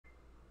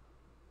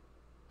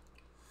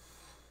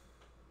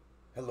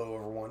Hello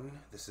everyone,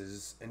 this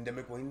is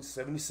Endemic Wayne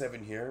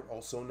 77 here,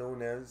 also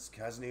known as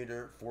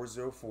Kazinator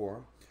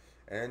 404,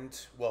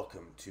 and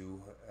welcome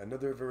to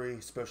another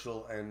very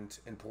special and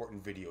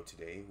important video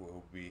today.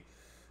 We'll be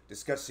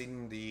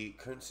discussing the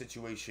current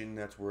situation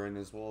that we're in,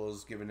 as well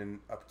as giving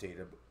an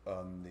update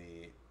on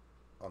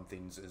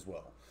things as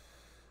well.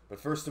 But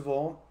first of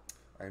all,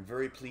 I'm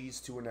very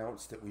pleased to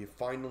announce that we have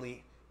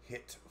finally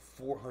hit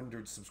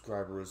 400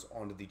 subscribers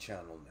onto the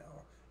channel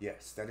now.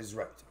 Yes, that is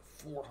right.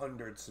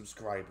 400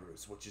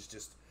 subscribers, which is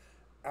just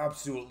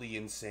absolutely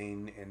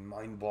insane and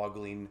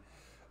mind-boggling.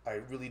 I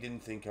really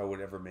didn't think I would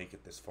ever make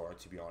it this far,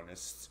 to be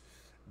honest.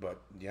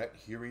 But yet,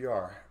 here we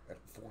are at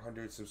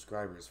 400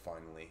 subscribers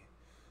finally.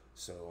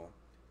 So,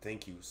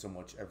 thank you so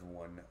much,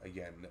 everyone,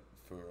 again,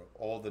 for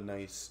all the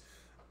nice,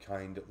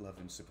 kind love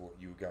and support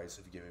you guys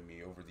have given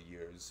me over the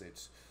years.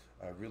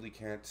 I really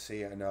can't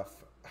say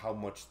enough how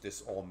much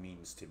this all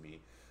means to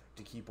me.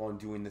 To keep on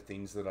doing the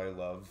things that I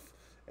love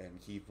and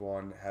keep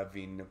on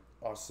having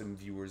awesome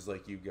viewers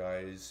like you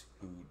guys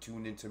who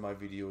tune into my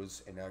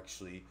videos and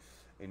actually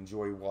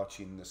enjoy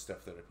watching the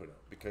stuff that I put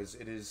out, because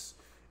it is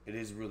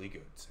really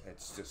good.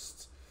 It's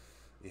just,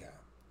 yeah,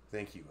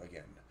 thank you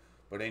again.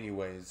 But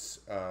anyways,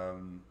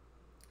 other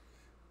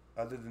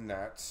than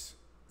that,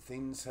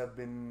 things have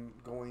been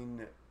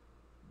going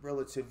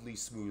relatively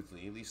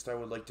smoothly. At least I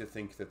would like to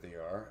think that they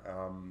are.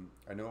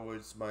 I know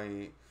as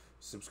my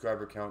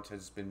subscriber count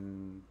has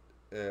been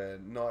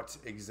not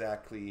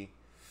exactly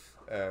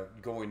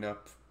going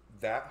up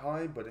that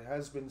high, but it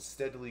has been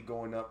steadily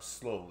going up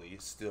slowly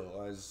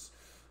still, as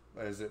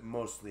it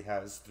mostly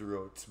has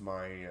throughout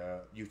my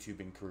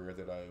YouTubing career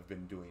that I've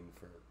been doing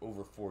for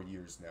over 4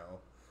 years now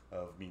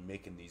of me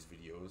making these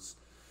videos,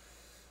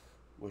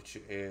 which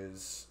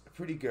is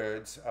pretty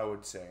good, I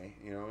would say.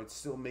 You know, it's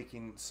still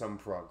making some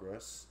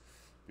progress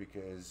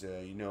because,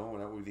 you know,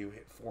 when we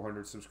hit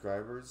 400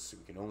 subscribers,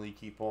 we can only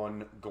keep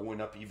on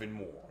going up even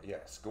more.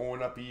 Yes,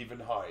 going up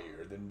even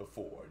higher than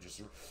before,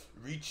 just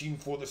reaching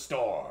for the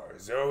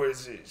stars. Oh,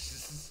 is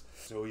this?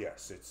 So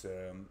yes,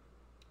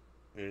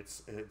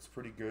 it's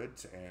pretty good,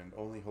 and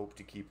only hope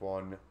to keep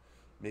on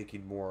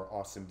making more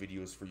awesome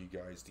videos for you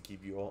guys to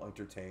keep you all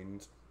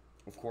entertained.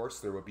 Of course,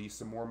 there will be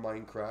some more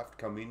Minecraft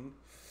coming,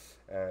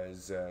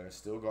 as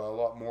still got a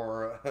lot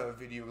more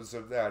videos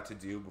of that to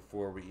do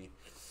before we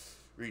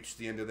reach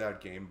the end of that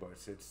game. But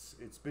it's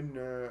been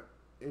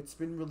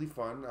really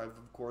fun. I've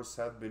of course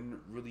have been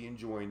really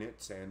enjoying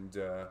it, and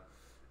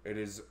it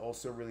is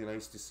also really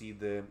nice to see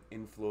the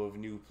inflow of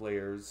new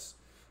players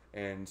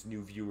and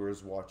new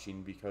viewers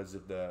watching because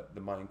of the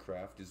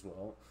Minecraft as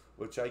well,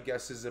 which I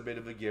guess is a bit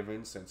of a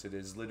given since it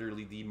is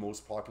literally the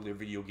most popular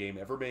video game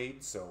ever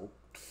made. So,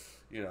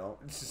 you know,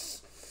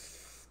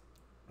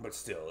 but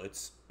still,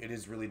 it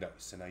is really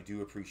nice, and I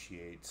do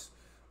appreciate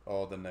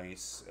all the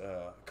nice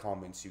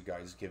comments you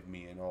guys give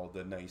me and all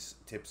the nice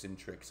tips and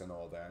tricks and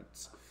all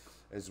that,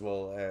 as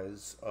well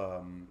as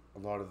a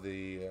lot of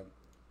the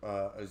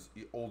as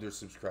older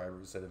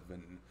subscribers that have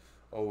been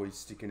always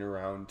sticking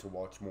around to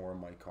watch more of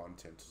my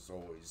content. It's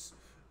always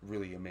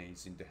really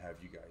amazing to have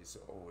you guys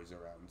always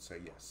around. So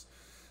yes,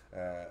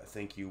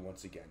 thank you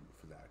once again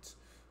for that.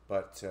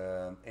 But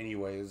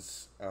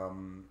anyways,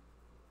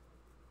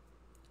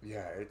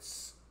 yeah,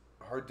 it's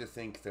hard to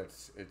think that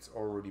it's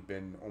already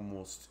been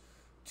almost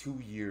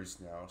 2 years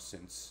now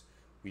since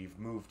we've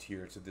moved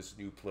here to this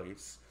new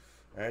place.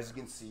 As you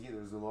can see,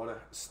 there's a lot of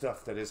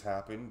stuff that has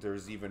happened.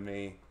 There's even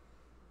a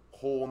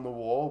hole in the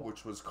wall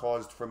which was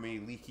caused from a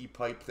leaky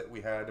pipe that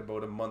we had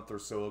about a month or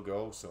so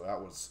ago, so that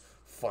was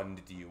fun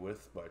to deal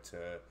with. But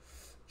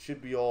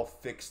should be all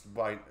fixed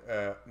by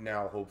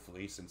now,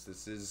 hopefully, since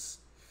this is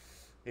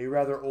a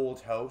rather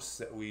old house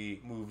that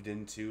we moved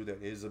into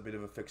that is a bit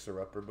of a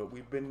fixer-upper. But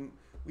we've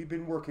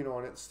been working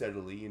on it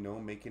steadily, you know,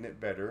 making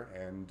it better.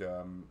 And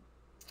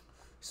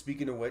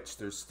speaking of which,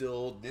 there's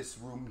still this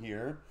room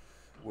here,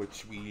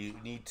 which we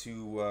need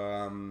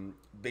to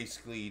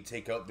basically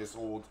take out this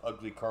old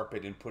ugly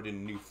carpet and put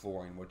in new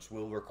flooring, which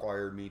will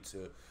require me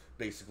to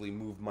basically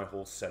move my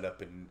whole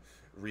setup and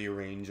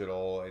rearrange it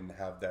all and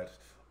have that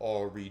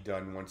all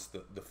redone once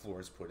the floor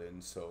is put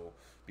in. So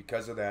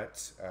because of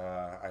that,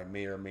 I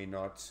may or may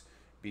not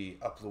be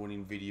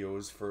uploading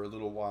videos for a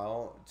little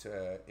while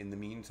in the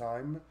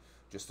meantime.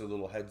 Just a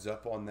little heads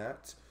up on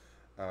that.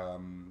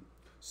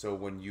 So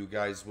when you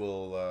guys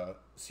will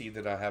see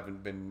that I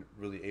haven't been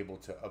really able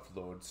to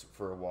upload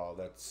for a while,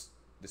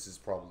 this is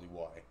probably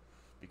why,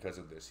 because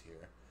of this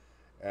here.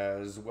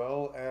 As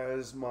well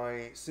as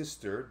my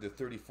sister, the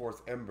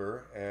 34th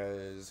Ember,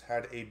 has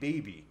had a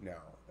baby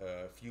now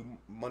a few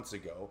months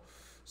ago.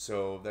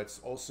 So that's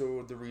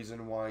also the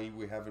reason why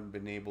we haven't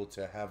been able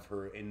to have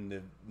her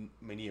in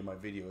many of my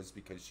videos,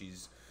 because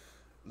she's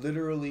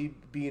literally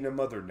being a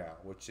mother now,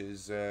 which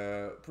is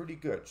pretty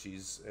good.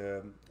 She's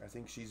I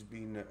think she's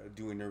been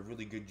doing a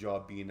really good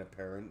job being a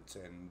parent,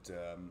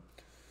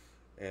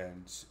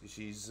 and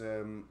she's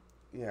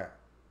yeah,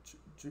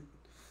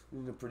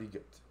 doing pretty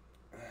good.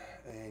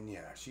 And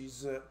yeah,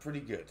 she's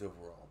pretty good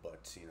overall.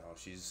 But you know,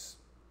 she's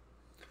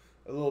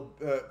a little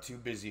too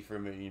busy for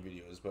many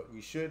videos. But we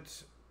should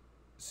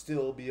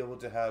still be able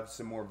to have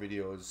some more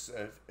videos,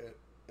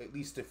 at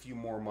least a few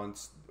more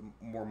months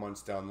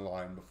down the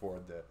line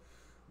before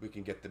we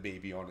can get the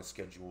baby on a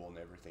schedule and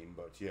everything.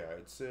 But yeah,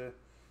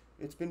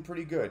 it's been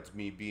pretty good,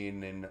 me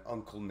being an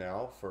uncle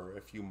now for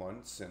a few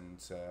months, and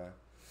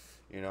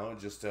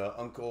just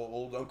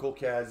old Uncle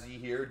Kazzy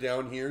here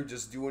down here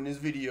just doing his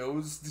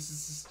videos. This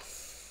is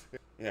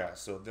yeah.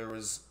 So there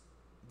was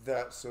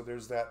that. So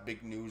there's that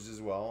big news as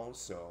well.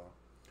 So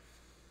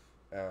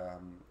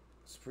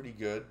it's pretty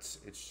good.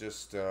 It's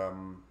just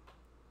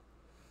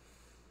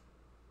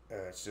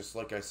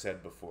like I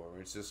said before.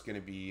 It's just going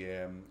to be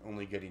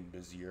only getting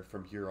busier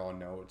from here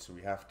on out. So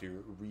we have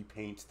to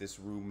repaint this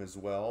room as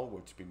well,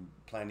 which we've been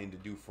planning to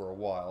do for a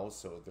while.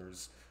 So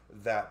there's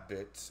that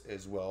bit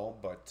as well.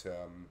 But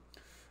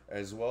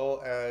as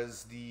well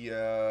as the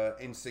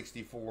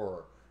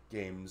N64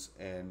 games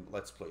and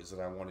Let's Plays that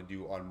I want to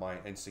do on my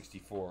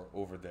N64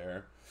 over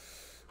there,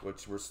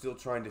 which we're still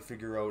trying to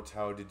figure out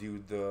how to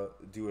do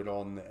it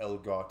on the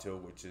Elgato,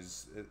 which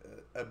is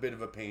a bit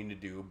of a pain to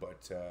do,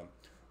 but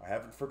I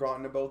haven't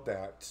forgotten about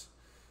that.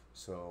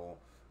 So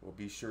we'll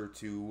be sure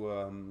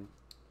to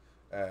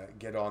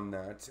get on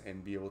that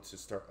and be able to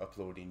start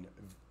uploading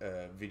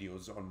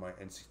videos on my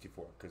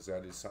N64, because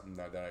that is something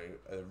that I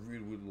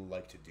really would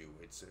like to do.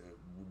 It's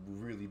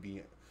really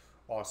be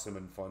awesome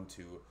and fun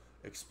to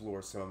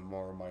explore some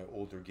more of my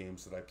older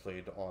games that I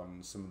played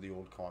on some of the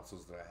old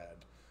consoles that I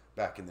had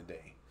back in the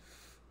day.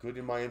 Good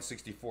in my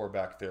N64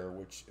 back there,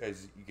 which,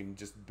 as you can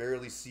just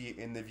barely see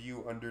in the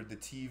view under the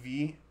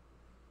TV,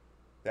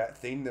 that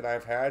thing that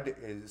I've had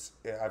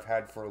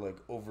for like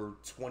over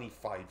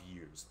 25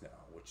 years now,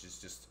 which is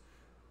just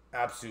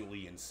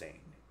absolutely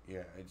insane.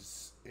 Yeah, and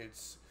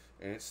it's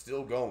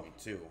still going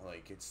too.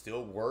 Like, it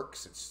still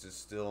works. It's just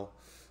still,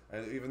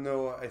 even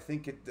though I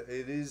think it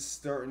is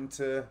starting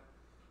to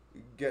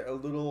get a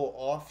little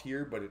off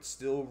here, but it's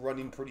still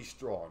running pretty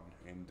strong.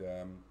 And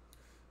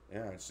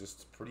yeah, it's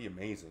just pretty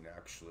amazing,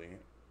 actually.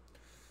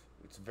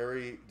 It's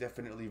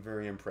definitely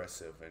very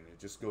impressive, and it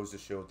just goes to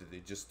show that they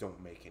just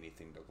don't make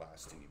anything to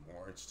last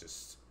anymore.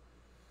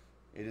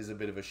 It is a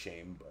bit of a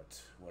shame,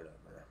 but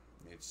whatever.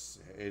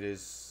 It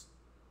is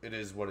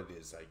what it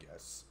is, I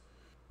guess.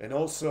 And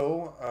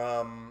also,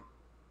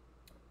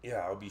 yeah,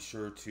 I'll be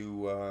sure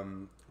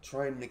to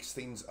try and mix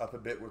things up a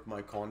bit with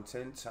my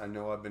content. I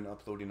know I've been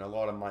uploading a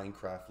lot of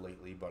Minecraft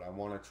lately, but I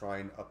want to try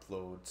and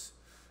upload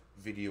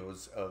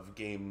videos of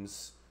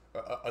games,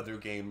 other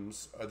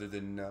games other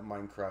than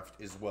Minecraft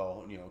as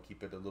well.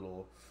 Keep it a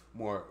little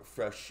more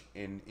fresh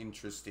and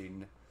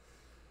interesting,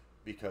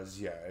 because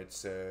yeah,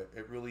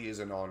 it really is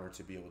an honor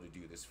to be able to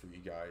do this for you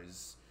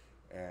guys,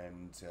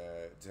 and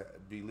to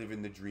be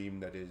living the dream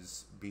that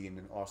is being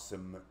an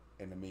awesome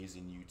and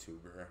amazing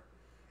YouTuber.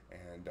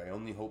 And I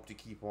only hope to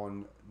keep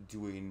on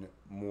doing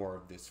more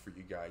of this for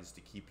you guys, to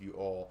keep you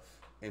all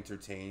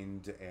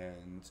entertained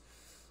and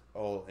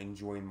all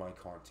enjoying my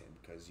content,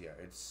 because yeah,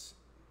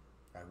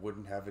 I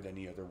wouldn't have it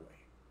any other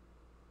way.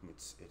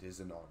 It is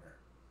an honor.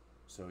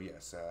 So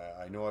yes,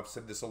 I know I've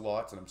said this a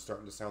lot, and I'm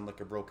starting to sound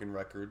like a broken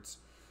record,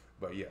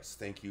 but yes,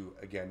 thank you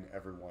again,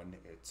 everyone.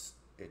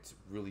 It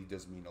really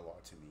does mean a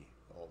lot to me,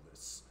 all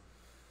this.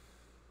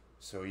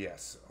 So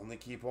yes, only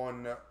keep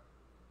on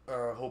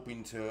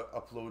hoping to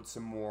upload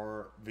some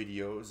more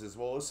videos, as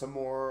well as some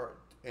more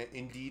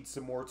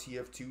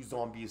TF2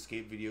 Zombie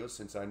Escape videos,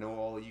 since I know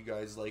all of you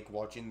guys like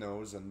watching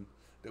those, and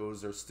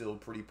those are still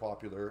pretty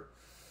popular,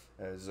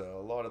 as a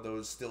lot of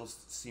those still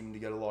seem to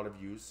get a lot of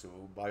views. So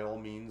by all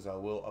means, I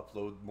will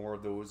upload more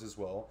of those as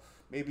well.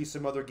 Maybe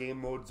some other game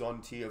modes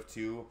on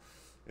TF2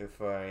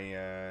 if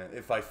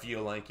I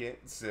feel like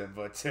it.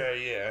 But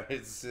yeah,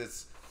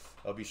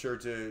 I'll be sure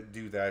to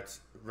do that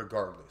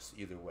regardless,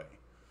 either way.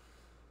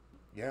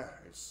 Yeah,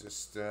 it's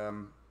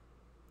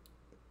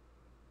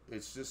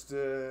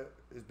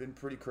been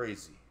pretty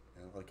crazy.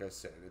 And like I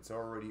said, it's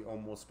already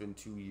almost been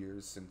 2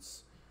 years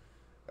since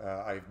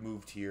I've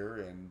moved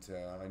here, and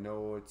I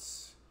know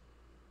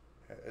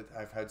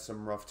I've had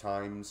some rough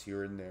times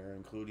here and there,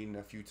 including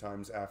a few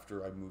times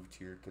after I moved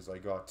here, because I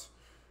got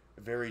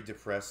very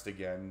depressed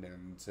again,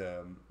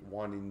 and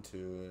wanting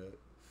to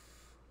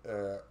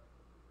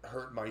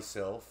hurt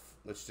myself.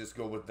 Let's just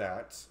go with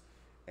that,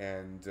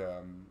 and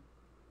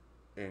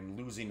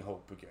losing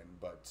hope again.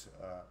 But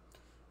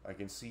I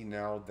can see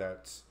now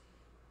that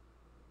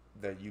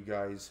you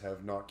guys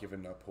have not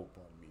given up hope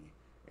on me,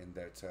 and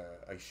that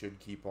I should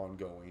keep on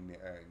going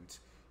and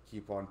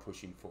keep on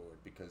pushing forward,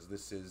 because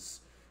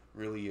this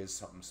really is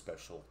something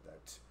special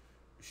that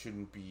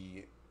shouldn't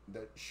be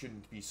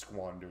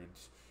squandered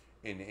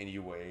in any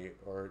way,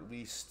 or at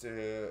least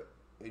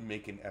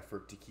make an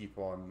effort to keep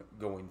on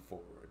going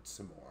forward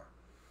some more,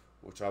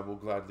 which I will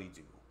gladly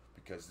do,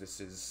 because this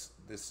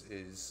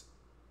is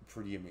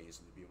pretty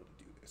amazing to be able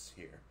to do this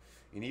here.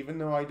 And even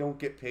though I don't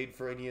get paid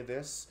for any of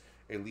this,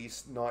 at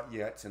least not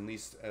yet, at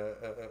least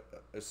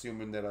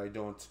assuming that I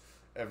don't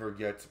ever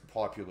get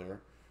popular,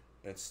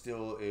 it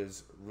still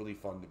is really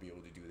fun to be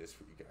able to do this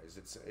for you guys.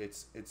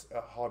 It's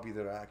a hobby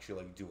that I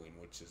actually like doing,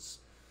 which is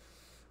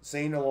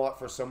saying a lot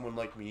for someone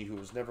like me who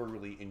has never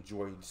really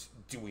enjoyed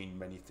doing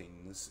many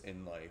things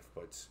in life,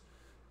 but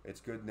it's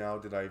good now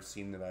that I've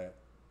seen that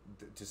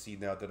to see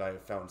now that I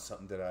have found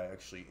something that I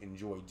actually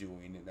enjoy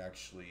doing and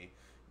actually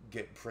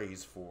get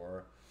praise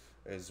for,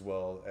 as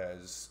well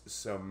as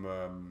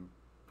some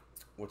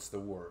what's the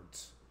word?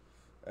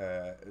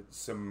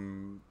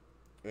 Some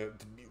to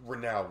be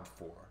renowned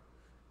for,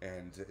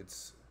 and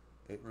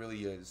it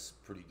really is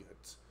pretty good.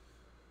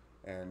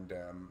 And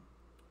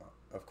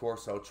of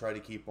course, I'll try to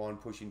keep on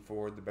pushing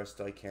forward the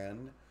best I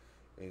can.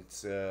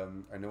 It's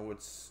I know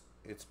it's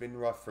been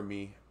rough for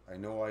me. I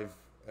know I've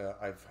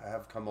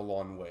have come a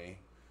long way,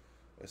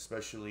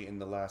 especially in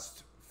the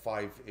last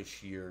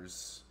 5-ish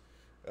years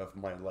of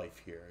my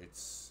life here.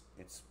 It's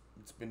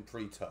been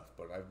pretty tough,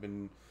 but I've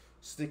been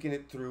sticking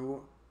it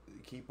through,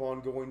 keep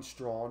on going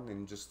strong,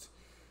 and just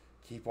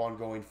keep on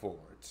going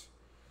forward.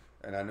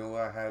 And I know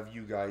I have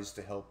you guys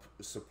to help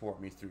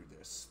support me through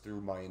this,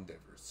 through my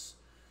endeavors.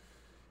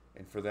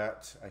 And for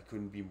that, I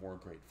couldn't be more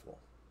grateful.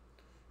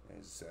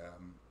 As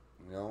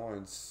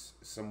as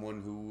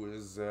someone who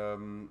is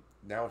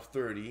now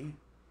 30,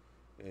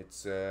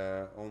 it's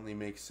only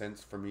makes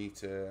sense for me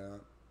to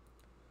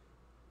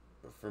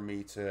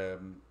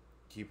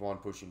keep on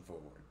pushing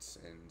forwards.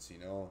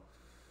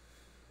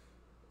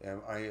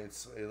 And I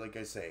it's like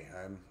I say,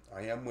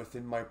 I am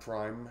within my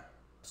prime,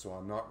 so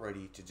I'm not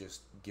ready to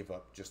just give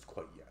up just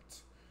quite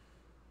yet.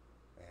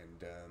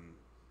 And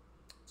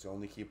so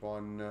only keep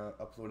on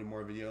uploading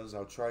more videos.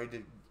 I'll try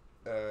to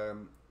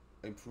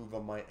improve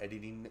on my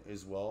editing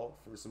as well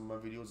for some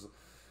of my videos,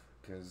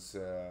 because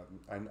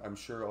I'm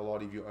sure a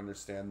lot of you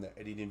understand that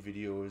editing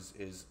videos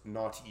is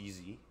not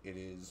easy. It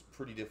is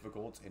pretty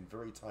difficult and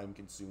very time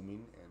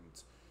consuming,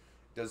 and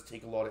does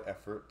take a lot of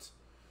effort.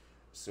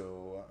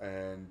 So,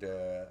 and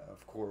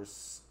of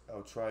course,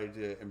 I'll try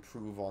to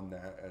improve on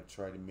that. I'll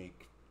try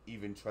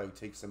to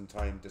take some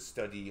time to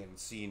study and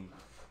seeing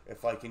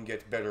if I can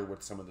get better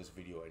with some of this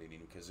video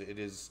editing, because it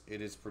is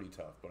pretty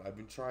tough. But I've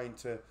been trying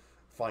to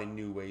find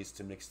new ways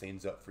to mix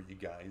things up for you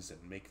guys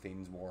and make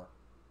things more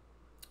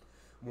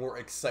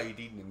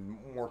exciting and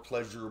more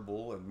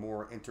pleasurable and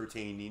more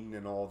entertaining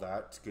and all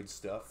that good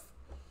stuff.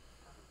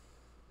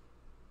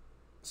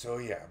 So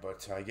yeah,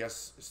 but I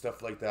guess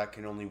stuff like that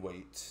can only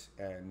wait.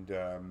 And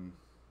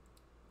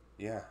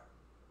yeah,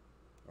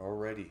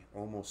 already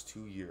almost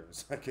 2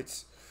 years. Like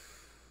it's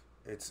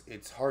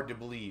hard to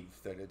believe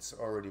that it's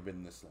already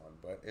been this long,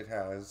 but it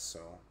has.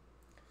 So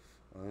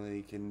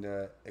you can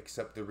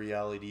accept the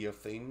reality of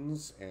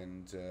things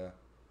and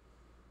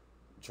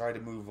try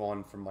to move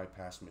on from my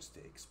past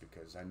mistakes,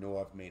 because I know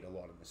I've made a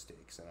lot of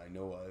mistakes, and I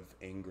know I've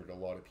angered a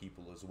lot of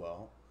people as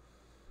well,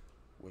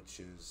 which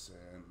is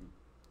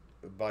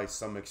by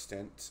some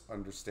extent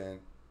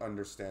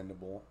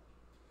understandable.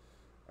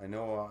 I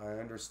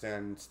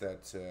understand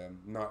that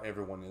not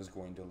everyone is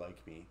going to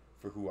like me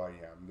for who I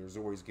am. There's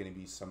always going to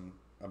be some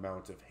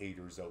amount of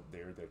haters out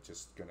there that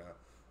just gonna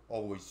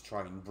always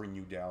try and bring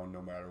you down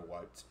no matter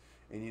what.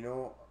 And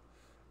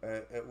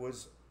it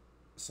was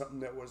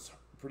something that was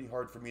pretty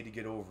hard for me to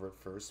get over at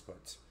first,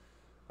 but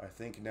I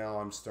think now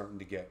I'm starting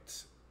to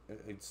get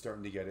it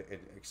and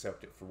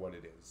accept it for what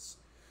it is.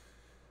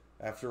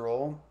 After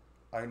all,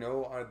 I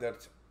know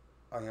that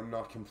I am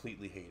not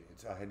completely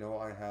hated. I know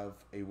I have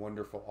a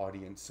wonderful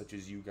audience, such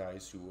as you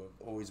guys, who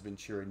have always been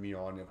cheering me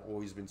on, have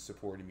always been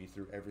supporting me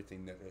through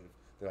everything that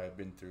I've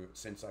been through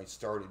since I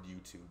started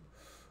YouTube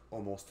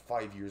almost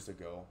 5 years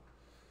ago.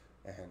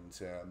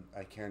 And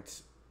I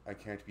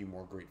can't be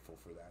more grateful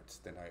for that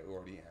than I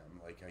already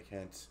am. Like, I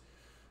can't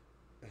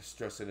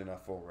stress it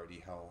enough already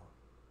how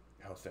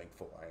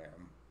thankful I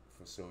am.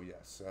 So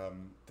yes,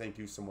 thank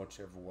you so much,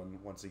 everyone,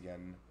 once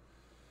again.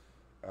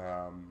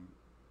 I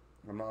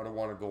don't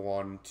want to go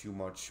on too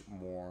much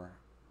more,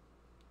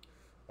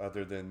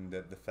 other than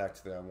the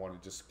fact that I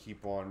want to just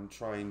keep on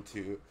trying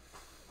to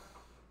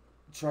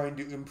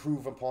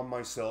improve upon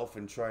myself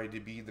and try to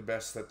be the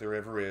best that there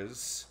ever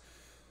is.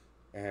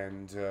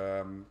 And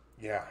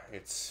yeah,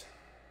 it's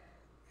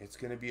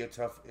gonna be it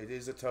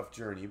is a tough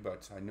journey,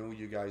 but I know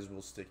you guys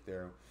will stick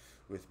there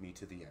with me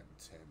to the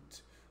end,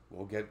 and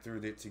we'll get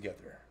through it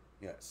together.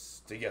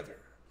 Yes, together.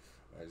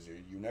 As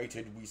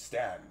united we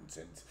stand,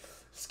 and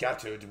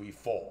scattered we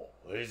fall.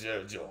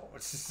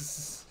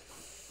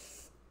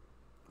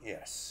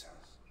 Yes.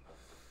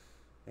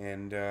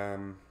 And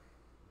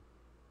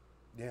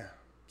yeah,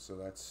 so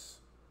that's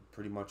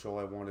pretty much all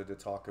I wanted to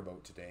talk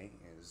about today,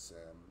 is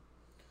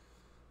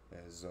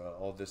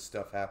all this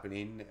stuff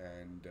happening,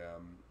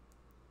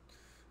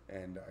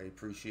 and I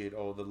appreciate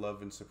all the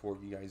love and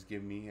support you guys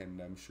give me,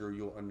 and I'm sure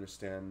you'll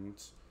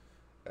understand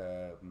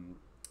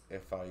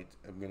if I'm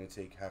gonna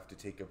have to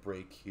take a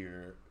break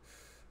here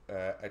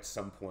at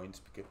some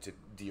point to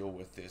deal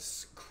with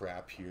this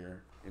crap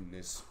here in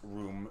this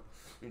room,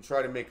 and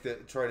try to make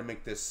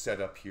this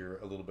setup here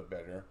a little bit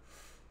better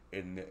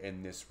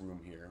in this room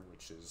here,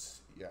 which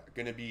is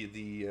gonna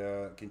be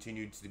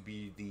continued to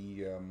be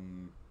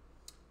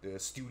the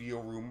studio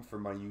room for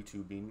my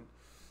YouTubing.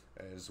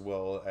 as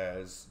well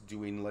as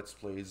doing Let's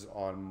Plays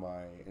on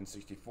my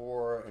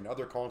N64 and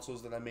other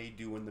consoles that I may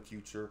do in the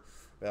future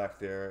back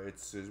there.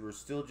 We're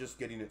still just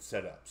getting it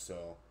set up,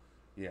 so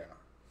yeah.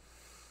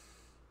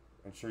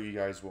 I'm sure you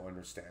guys will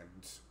understand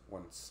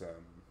once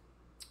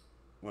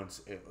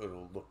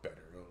it'll look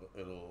better.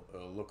 It'll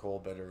look all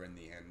better in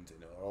the end,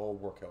 and it'll all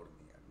work out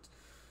in the end.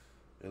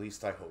 At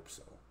least I hope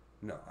so.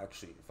 No,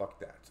 actually, fuck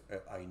that.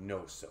 I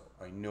know so.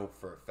 I know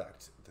for a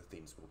fact that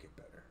things will get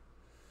better.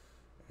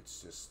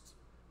 It's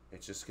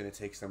just gonna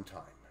take some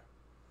time,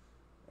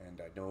 and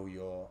I know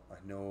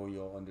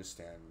you'll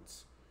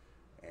understand,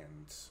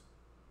 and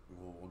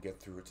we'll get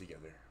through it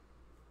together.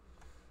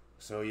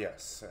 So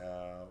yes,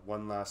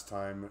 one last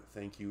time,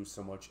 thank you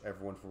so much,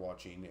 everyone, for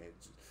watching.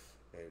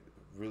 It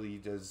really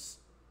does.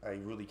 I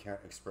really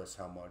can't express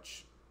how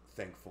much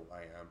thankful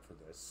I am for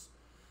this,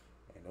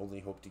 and only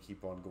hope to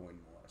keep on going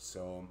more.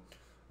 So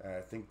I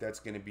think that's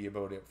going to be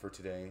about it for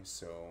today.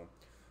 So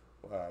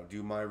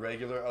do my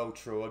regular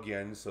outro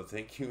again. So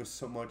thank you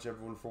so much,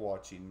 everyone, for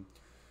watching.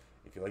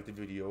 If you like the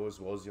video as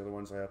well as the other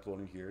ones I upload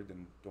in here,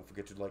 then don't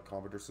forget to like,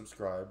 comment, or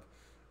subscribe.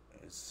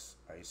 As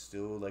I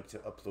still like to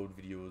upload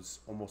videos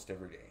almost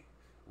every day.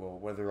 Well,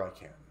 whether I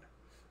can.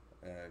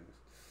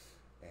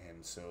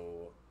 And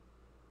so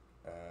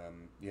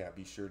yeah,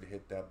 be sure to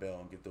hit that bell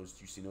and get those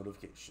juicy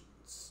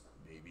notifications,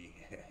 baby.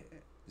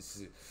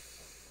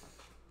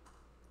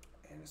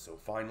 And so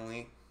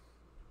finally,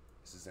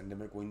 this is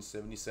Endemic Wing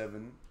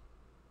 77,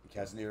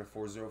 Casimir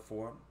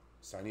 404,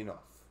 signing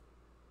off.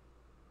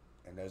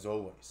 And as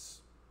always,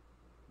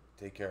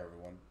 take care,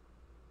 everyone.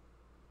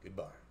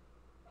 Goodbye.